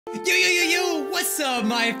Yo, what's up,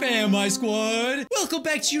 my fam, my squad? Welcome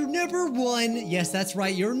back to your #1, yes, that's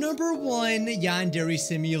right, your #1 Yandere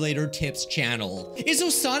Simulator Tips channel. Is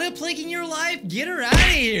OSANA plaguing your life? Get her out of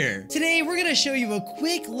here. Today, we're gonna show you a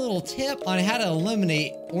quick little tip on how to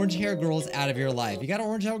eliminate orange hair girls out of your life. You got an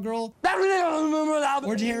orange hair girl?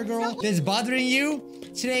 Orange hair girl that's bothering you?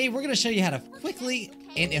 Today, we're gonna show you how to quickly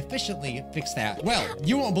and efficiently fix that. Well,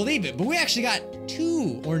 you won't believe it, but we actually got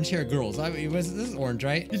 2 orange hair girls. I mean, this is orange,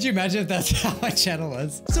 right? Did you imagine if that's how my channel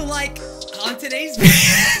was? So like, on today's video,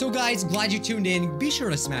 so guys, glad you tuned in. Be sure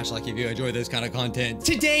to smash like if you enjoy this kind of content.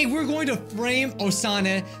 Today, we're going to frame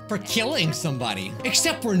OSANA for killing somebody.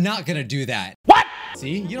 Except we're not gonna do that. What?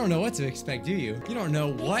 See, you don't know what to expect, do you? You don't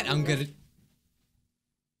know what I'm gonna...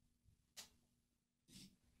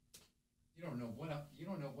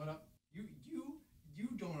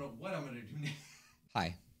 You don't know what I'm gonna do next.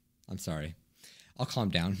 Hi, I'm sorry. I'll calm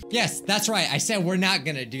down. Yes, that's right. I said we're not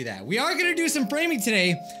gonna do that. We are gonna do some framing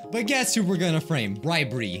today, but guess who we're gonna frame?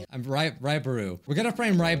 Raibaru. We're gonna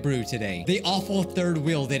frame Raibaru today. The awful third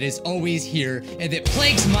wheel that is always here and that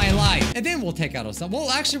plagues my life. And then we'll take out OSANA.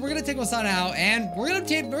 Well, actually, we're gonna take OSANA out and we're gonna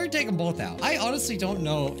take them both out. I honestly don't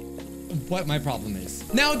know what my problem is.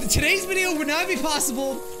 Now, today's video would not be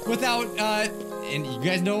possible without, and you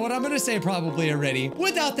guys know what I'm gonna say probably already,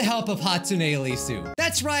 without the help of Hatsune Elisu.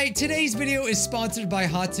 That's right, today's video is sponsored by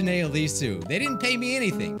Hatsune Elisu. They didn't pay me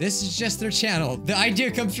anything. This is just their channel. The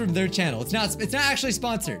idea comes from their channel. It's not actually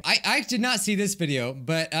sponsored. I did not see this video,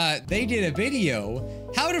 but they did a video,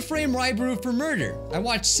 how to frame Raibaru for murder. I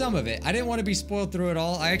watched some of it. I didn't want to be spoiled through it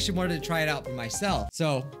all. I actually wanted to try it out for myself.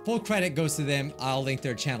 So full credit goes to them. I'll link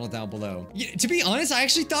their channel down below. To be honest, I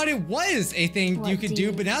actually thought it was a thing you could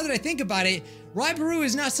do, but now that I think about it, Raibaru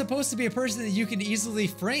is not supposed to be a person that you can easily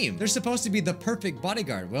frame. They're supposed to be the perfect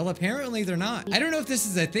bodyguard. Well, apparently they're not. I don't know if this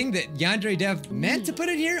is a thing that Yandere Dev meant to put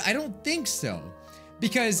in here. I don't think so,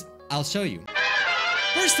 because I'll show you.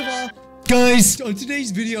 First of all, guys, on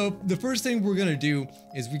today's video, the first thing we're gonna do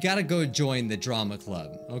is we gotta go join the drama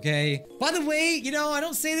club, okay? By the way, you know, I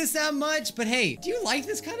don't say this that much, but hey, do you like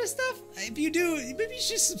this kind of stuff? If you do, maybe you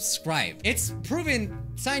should subscribe. It's proven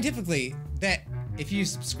scientifically that if you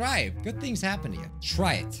subscribe, good things happen to you.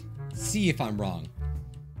 Try it. See if I'm wrong.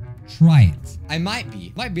 Try it. I might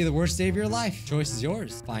be the worst day of your life. Choice is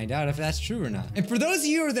yours. Find out if that's true or not. And for those of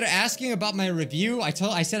you that are asking about my review, I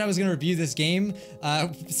said I was gonna review this game.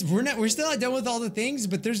 We're still not done with all the things,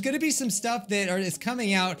 but there's gonna be some stuff that is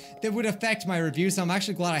coming out that would affect my review. So I'm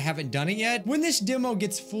actually glad I haven't done it yet. When this demo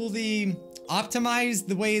gets fully optimized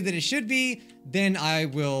the way that it should be, then I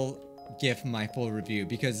will give my full review,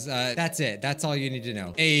 because that's it. That's all you need to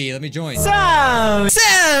know. Hey, let me join.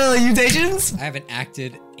 Salutations! I haven't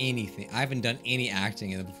acted anything. I haven't done any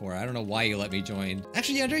acting in it before. I don't know why you let me join.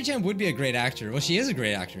 Actually, Yandere-chan would be a great actor. Well, she is a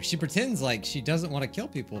great actor. She pretends like she doesn't want to kill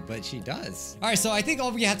people, but she does. All right, so I think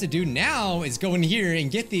all we have to do now is go in here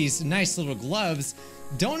and get these nice little gloves.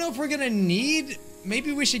 Don't know if we're gonna need...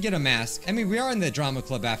 Maybe we should get a mask. I mean, we are in the drama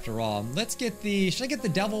club after all. Let's get the... Should I get the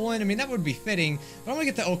devil one? I mean, that would be fitting. But I'm gonna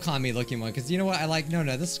get the Okami looking one, because you know what? I like... No,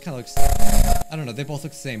 this kind of looks... I don't know. They both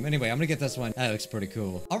look the same. Anyway, I'm gonna get this one. That looks pretty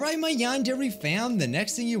cool. All right, my Yandere fam. The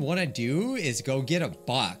next thing you want to do is go get a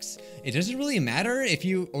box. It doesn't really matter if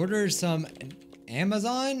you order some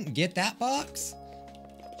Amazon. Get that box.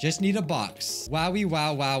 Just need a box. Wowie,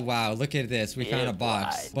 wow. Look at this. We found a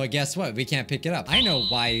box. But guess what? We can't pick it up. I know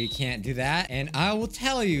why you can't do that. And I will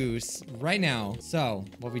tell you right now. So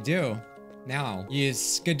what we do now, you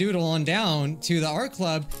skadoodle on down to the art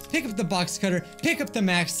club, pick up the box cutter, pick up the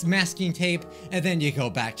masking tape, and then you go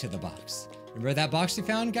back to the box. Remember that box you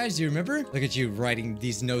found, guys? Do you remember? Look at you writing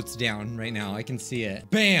these notes down right now. I can see it.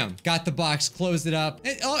 Bam! Got the box, closed it up.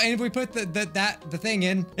 And, oh, and we put the thing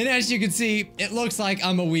in. And as you can see, it looks like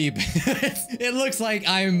I'm a weeb. It looks like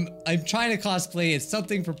I'm trying to cosplay. It's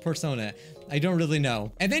something for Persona. I don't really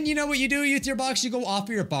know. And then you know what you do with your box? You go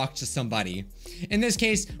offer your box to somebody. In this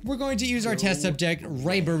case, we're going to use our test subject,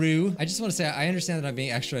 Raibaru. I just want to say, I understand that I'm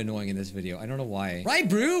being extra annoying in this video. I don't know why.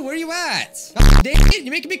 Raibaru, where you at? Oh, dang it,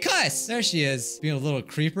 you're making me cuss. There she is, being a little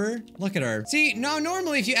creeper. Look at her. See, now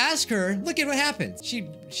normally if you ask her, look at what happens.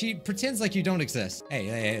 She pretends like you don't exist.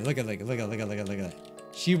 Hey, look at that.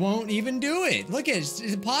 She won't even do it. Look at it, it's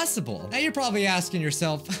impossible. Now you're probably asking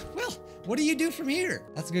yourself, well, what do you do from here?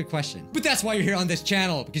 That's a good question. But that's why you're here on this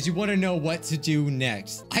channel, because you want to know what to do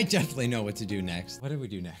next. I definitely know what to do next. What do we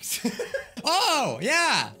do next? Oh,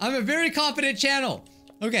 yeah. I'm a very confident channel.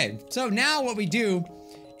 Okay, so now what we do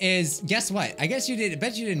is, guess what? I bet you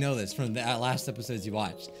didn't know this from the last episodes you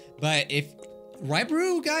watched. But if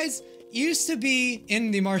Raibaru, guys, used to be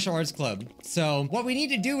in the martial arts club. So what we need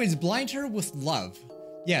to do is blind her with love.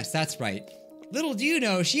 Yes, that's right. Little do you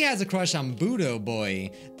know, she has a crush on Bijuu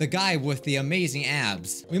boy, the guy with the amazing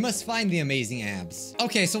abs. We must find the amazing abs.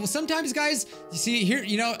 Okay, so sometimes, guys, you see here,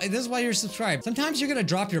 you know, this is why you're subscribed. Sometimes you're gonna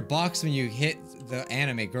drop your box when you hit the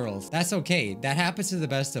anime girls. That's okay. That happens to the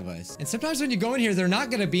best of us. And sometimes when you go in here, they're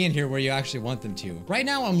not gonna be in here where you actually want them to. Right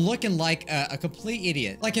now, I'm looking like a complete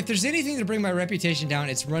idiot. Like, if there's anything to bring my reputation down,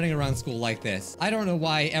 it's running around school like this. I don't know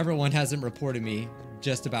why everyone hasn't reported me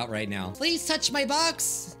just about right now. Please touch my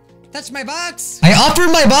box. Touch my box! I offer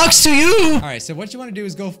my box to you! Alright, so what you want to do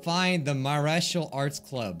is go find the Martial Arts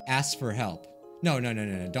Club. Ask for help. No.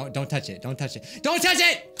 Don't touch it. Don't touch it. Don't touch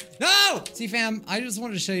it! No! See, fam, I just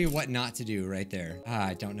wanted to show you what not to do right there.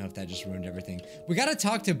 I don't know if that just ruined everything. We gotta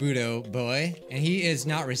talk to Bijuu boy, and he is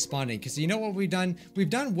not responding, because you know what we've done? We've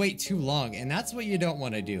done way too long, and that's what you don't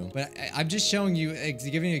want to do. But I'm just showing you,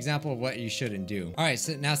 giving you an example of what you shouldn't do. Alright,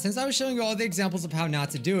 so now since I was showing you all the examples of how not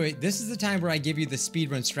to do it, this is the time where I give you the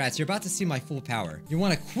speedrun strats. You're about to see my full power. You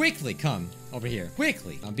want to quickly come over here.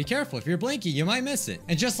 Quickly. Be careful. If you're blinking, you might miss it.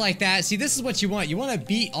 And just like that, see, this is what you want. You want to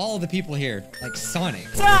beat all the people here, like Sonic.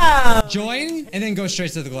 Join, and then go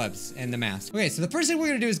straight to the gloves and the mask. Okay, so the first thing we're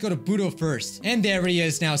going to do is go to Bijuu first. And there he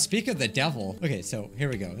is now. Speak of the devil. Okay, so here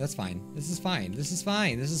we go. That's fine. This is fine. This is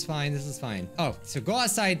fine. This is fine. This is fine. Oh, so go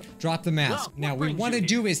outside, drop the mask. Now, we want to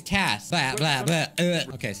do his task. Blah, blah, blah.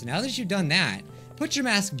 Okay, so now that you've done that, put your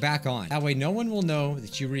mask back on. That way no one will know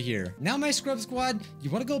that you were here. Now, my scrub squad, you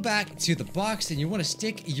want to go back to the box and you want to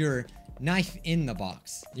stick your knife in the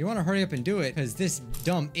box. You want to hurry up and do it because this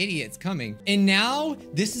dumb idiot's coming. And now,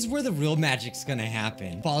 this is where the real magic's gonna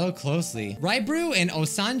happen. Follow closely. Raibaru and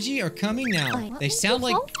OSAN'S are coming now. They sound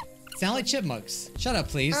like chipmunks. Shut up,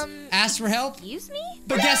 please. Ask for help. Excuse me?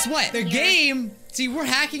 But guess what? The game, see, we're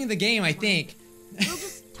hacking the game, I think. We'll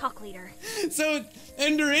just talk later. So,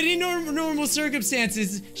 under any normal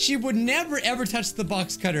circumstances, she would never ever touch the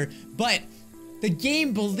box cutter, but the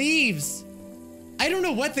game believes. I don't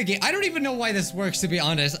know what the game, I don't even know why this works, to be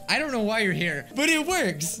honest. I don't know why you're here, but it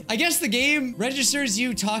works. I guess the game registers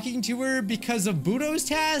you talking to her because of Bijuu's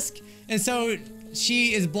task, and so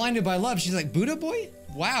she is blinded by love. She's like, Bijuu boy?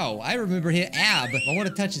 Wow, I remember his ab. I want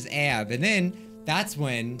to touch his ab, and then that's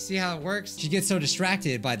when, see how it works? She gets so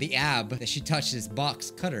distracted by the ab that she touches box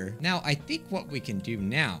cutter. Now, I think what we can do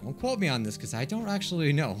now, don't quote me on this because I don't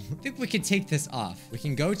actually know. I think we can take this off. We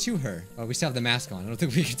can go to her. Oh, we still have the mask on. I don't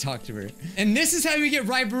think we can talk to her. And this is how we get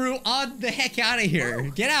Raibaru on the heck out of here.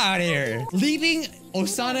 Get out of here. Leaving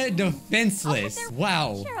Osana defenseless.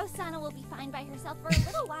 Wow. I'm sure Osana will be fine by herself for a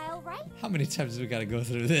little while, right? How many times do we gotta go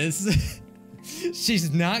through this?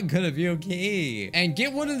 She's not gonna be okay. And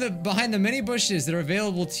get one of the behind the many bushes that are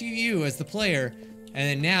available to you as the player. And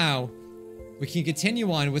then now we can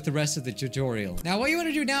continue on with the rest of the tutorial. Now, what you want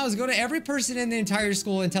to do now is go to every person in the entire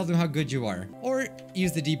school and tell them how good you are. Or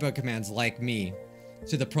use the debug commands like me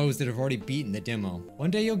to the pros that have already beaten the demo. One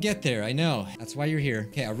day you'll get there, I know. That's why you're here.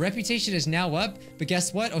 Okay, our reputation is now up, but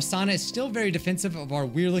guess what? Osana is still very defensive of our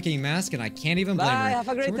weird-looking mask, and I can't even blame her. Have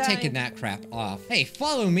a great so we're taking that crap off. Hey,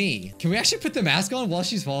 follow me. Can we actually put the mask on while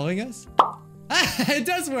she's following us? Ah, it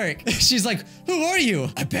does work. She's like, who are you?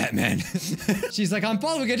 I'm Batman. She's like, I'm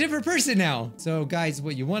following a different person now. So guys,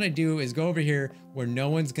 what you want to do is go over here where no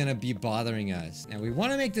one's gonna be bothering us. Now we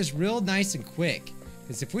want to make this real nice and quick,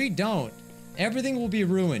 because if we don't, everything will be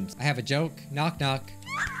ruined. I have a joke. Knock, knock.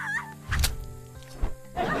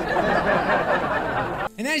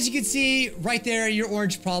 And as you can see, right there, your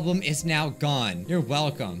orange problem is now gone. You're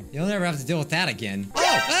welcome. You'll never have to deal with that again.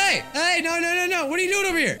 Oh, hey! Hey, no. What are you doing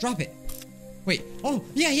over here? Drop it. Wait. Oh,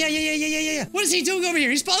 yeah. What is he doing over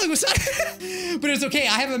here? He's following us. But it's okay.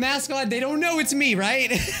 I have a mask on. They don't know it's me,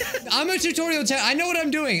 right? I'm a tutorial chat. I know what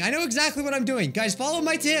I'm doing. I know exactly what I'm doing. Guys, follow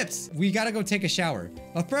my tips. We gotta go take a shower.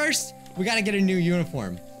 But first, we gotta get a new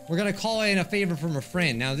uniform. We're gonna call in a favor from a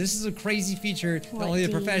friend. Now, this is a crazy feature that only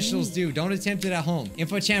the professionals do. Don't attempt it at home.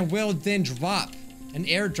 InfoChan will then drop an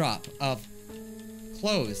airdrop of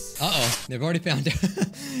clothes. Uh-oh, they've already found out.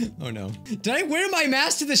 Oh no. Did I wear my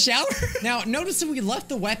mask to the shower? Now, notice that we left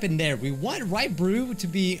the weapon there. We want Raibaru to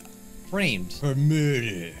be framed for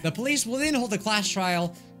murder. The police will then hold a class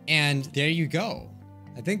trial, and there you go.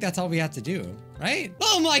 I think that's all we have to do, right?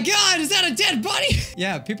 Oh my god, is that a dead body?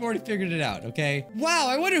 Yeah, people already figured it out, okay? Wow,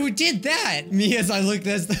 I wonder who did that? Me, as I looked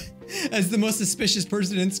as the most suspicious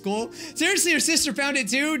person in school. Seriously, her sister found it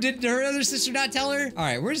too? Did her other sister not tell her? All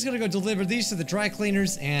right, we're just gonna go deliver these to the dry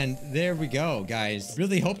cleaners, and there we go, guys.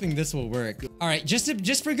 Really hoping this will work. All right,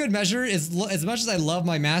 just for good measure, as much as I love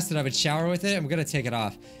my mask that I would shower with it, I'm gonna take it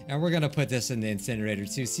off, and we're gonna put this in the incinerator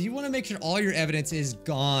too. So you wanna make sure all your evidence is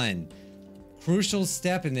gone. crucial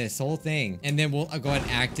step in this whole thing. And then we'll go ahead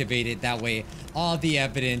and activate it. That way, all the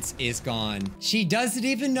evidence is gone. She doesn't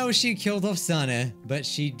even know she killed Osana, but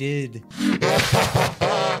she did.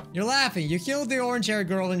 You're laughing. You killed the orange hair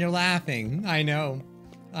girl and you're laughing. I know.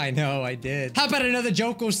 I know, I did. How about another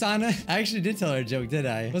joke, Osana? I actually did tell her a joke, did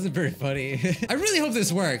I? It wasn't very funny. I really hope this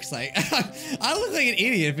works. Like, I look like an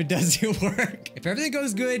idiot if it doesn't work. If everything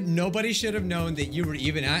goes good, nobody should have known that you were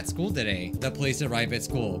even at school today. The police arrive at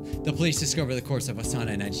school. The police discover the corpse of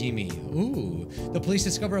Osana and Najimi. Ooh. The police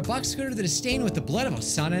discover a box cutter that is stained with the blood of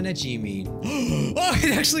Osana and Najimi. Oh,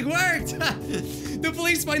 it actually worked! The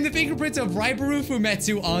police find the fingerprints of Raibaru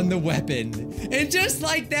Fumetsu on the weapon. And just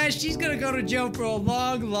like that, she's gonna go to jail for a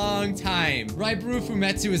long time. Raibaru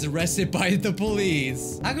Fumetsu is arrested by the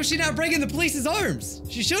police. How come she not breaking the police's arms?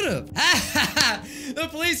 She should have. The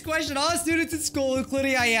police question all students at school,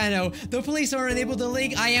 including Ayano. The police are unable to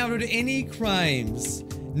link Ayano to any crimes.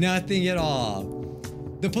 Nothing at all.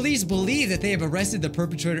 The police believe that they have arrested the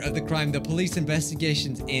perpetrator of the crime. The police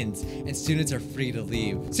investigation ends, and students are free to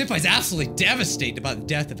leave. Senpai's absolutely devastated about the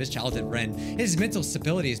death of his childhood friend. His mental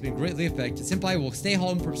stability has been greatly affected. Senpai will stay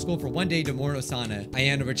home from school for one day to mourn Osana.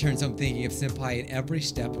 Ayano returns home thinking of Senpai in every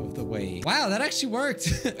step of the way. Wow, that actually worked.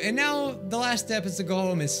 And now the last step is to go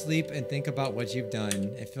home and sleep and think about what you've done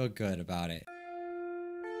and feel good about it.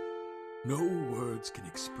 No words can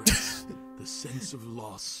express the sense of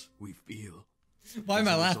loss we feel. Why am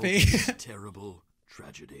I laughing? Terrible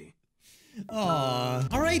tragedy.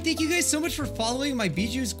 Aww. Alright, thank you guys so much for following my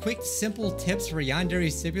Bijuu's quick, simple tips for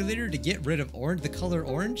Yandere Simulator to get rid of the color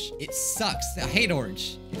orange. It sucks. I hate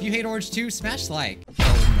orange. If you hate orange too, smash like.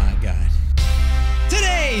 Oh my god.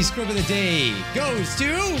 Today's scrub of the day goes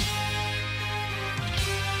to...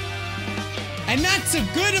 And not so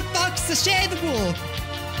good a fox to share the wool.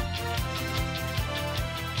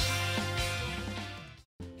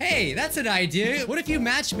 Hey, that's an idea. What if you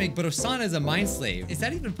matchmake, but Osana is a mind slave? Is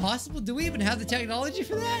that even possible? Do we even have the technology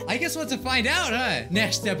for that? I guess we'll have to find out, huh?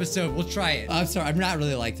 Next episode, we'll try it. I'm sorry, I'm not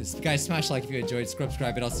really like this. Guys, smash like if you enjoyed,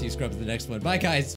 subscribe, and I'll see you scrub in the next one. Bye, guys.